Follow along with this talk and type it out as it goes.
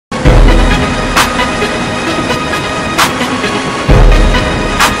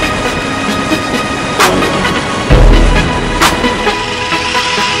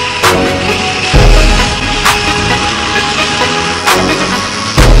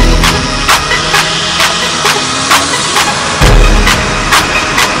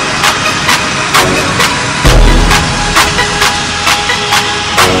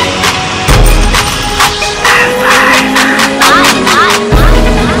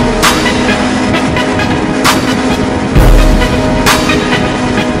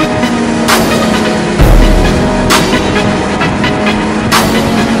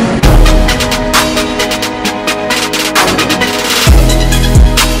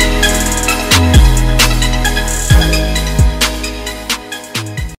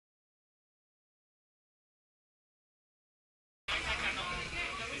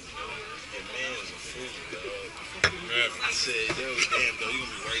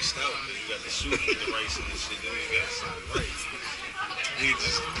riced out. You got the soup with the rice and the shit. Then you got some rice. You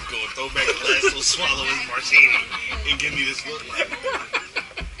just go throw back the last little swallow his martini and give me this look like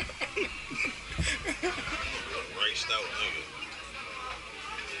riced out nigga.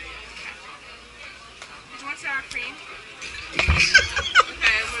 Do you want sour cream? Okay,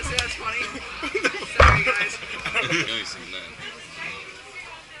 I'm gonna say that's funny. Sorry guys. You ain't seen nothing.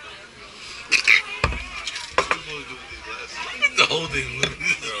 The whole thing.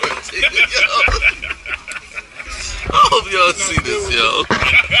 I hope y'all see this, yo.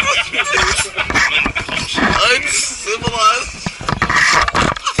 Uncivilized.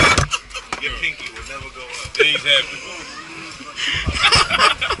 Your pinky will never go up. Things happen.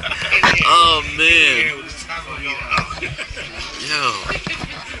 Oh man. Yo.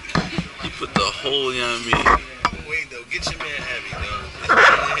 You put the whole, you know what I mean? Wait though, get your man heavy though.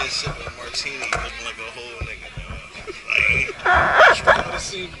 He's in here sipping a martini looking like a whole nigga.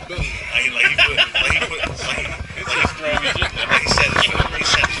 Like he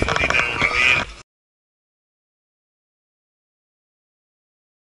set his 40 down, man.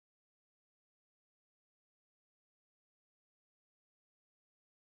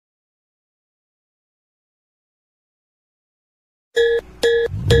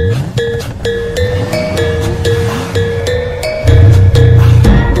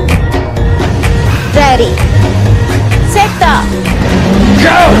 Ready. Set up.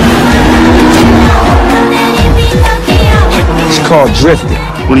 Go! It's called drifting.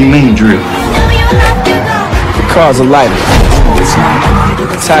 What do you mean, drift? The car's a lighter.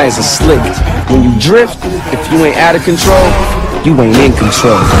 The tires are slick. When you drift, if you ain't out of control, you ain't in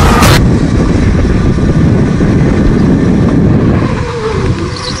control.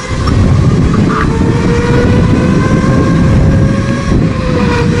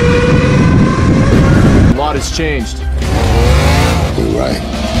 A lot has changed. You're right.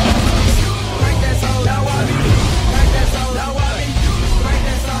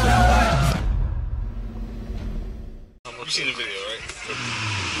 You seen the video, right?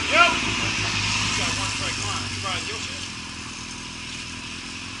 Yo! You got one strike line. You ride your shit.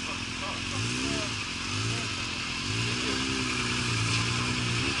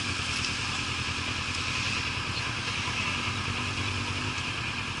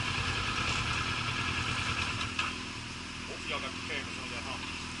 Both of y'all got the cameras on that hump.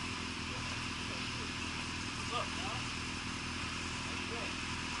 What's up, man?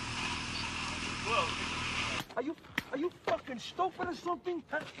 How you doing? Are you fucking stupid or something?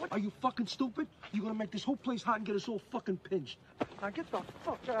 Huh? Are you fucking stupid? You gonna make this whole place hot and get us all fucking pinched. Now get the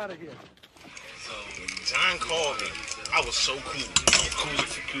fuck out of here. So John called me. I was so cool. I'm cool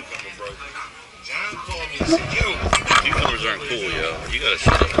as a cucumber, bro. John called me and said, yo. Cucumbers aren't cool, yo. You gotta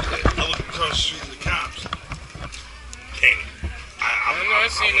shut up with that. I look across the street to the cops. Panic. I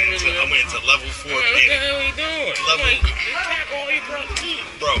went to level 4 What the panic. hell are you doing? Level, Like, you can't go eat bro.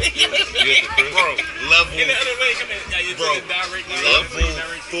 bro, level, In the other way, come in. Yeah, you bro, took it direct. level 4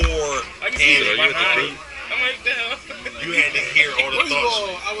 I can see panic. it behind you. I'm like, the hell? You had to hear all the First of thoughts.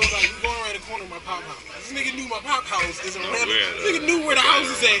 all, I was like, you going around the corner of my pop house. This nigga knew my pop house is a random. weird, This nigga knew where the house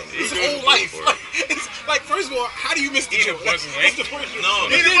is at. His whole life. It's like, first of all, how do you miss the He joke? wasn't What's the first one? No,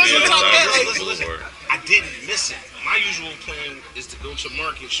 He didn't even talk that. Like, listen. I didn't miss it. My usual plan is to go to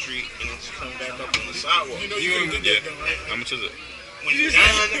Market Street and then just come back up on the sidewalk. you know you ain't did that though, right? How much is it? When You John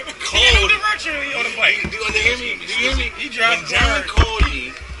what called, direction are you on the bike? do you hear me? Do you hear me? He drives When John hard. called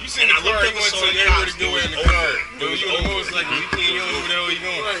me, You seen and I the car, looked he up and went saw to the everywhere cops, to go it was in the over. car. It Dude, was you on the over. motorcycle, you can't go over there where you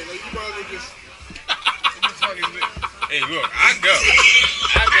going. Right, like you probably just. Hey, look, I go.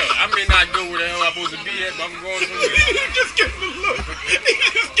 I may not go where the hell I'm supposed to be at, but I'm going somewhere. He just gave him the look. He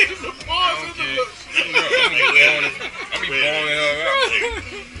just gave him the pause and the look. I be balling the hell out.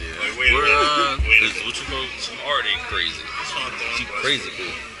 Like, wait a We're minute. what you call some art ain't crazy. She crazy cool.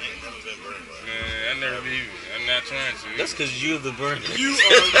 Ain't never been burned by. Man, I never be. I'm not trying to. That's because you're the burner. You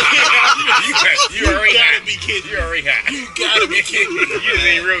are. You already gotta hot. be kidding. You already hot. You gotta be kidding. You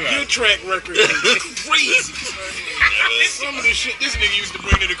ain't real Your hot. track record is crazy. Some of the shit this nigga used to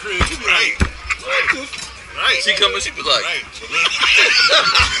bring to the crib. You be like, Right. She come and she be like, Right.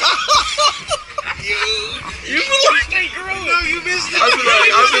 you be like, No, you missed it. I be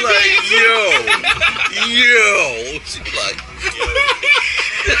like, yo. She be like,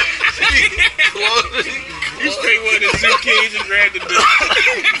 You straight one of the suitcase and grabbed the door.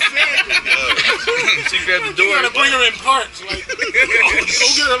 she grabbed the you door. gotta bring her in parts. Like, go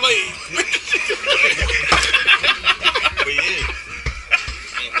get her laid. But yeah.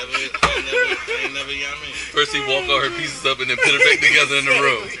 I ain't never, you know what I mean? First she walk all her pieces up and then put it back together in the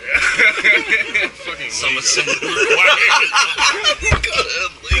room. Fucking Some Lego. assembly required.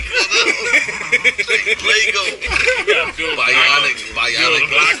 Lego. Yeah, build Bionic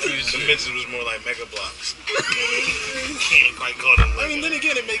blocks and The shit. dimensions was more like mega blocks. Can't quite call them I mean, Lego. then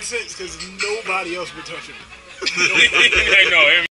again, it makes sense because nobody else would touch him. I know him.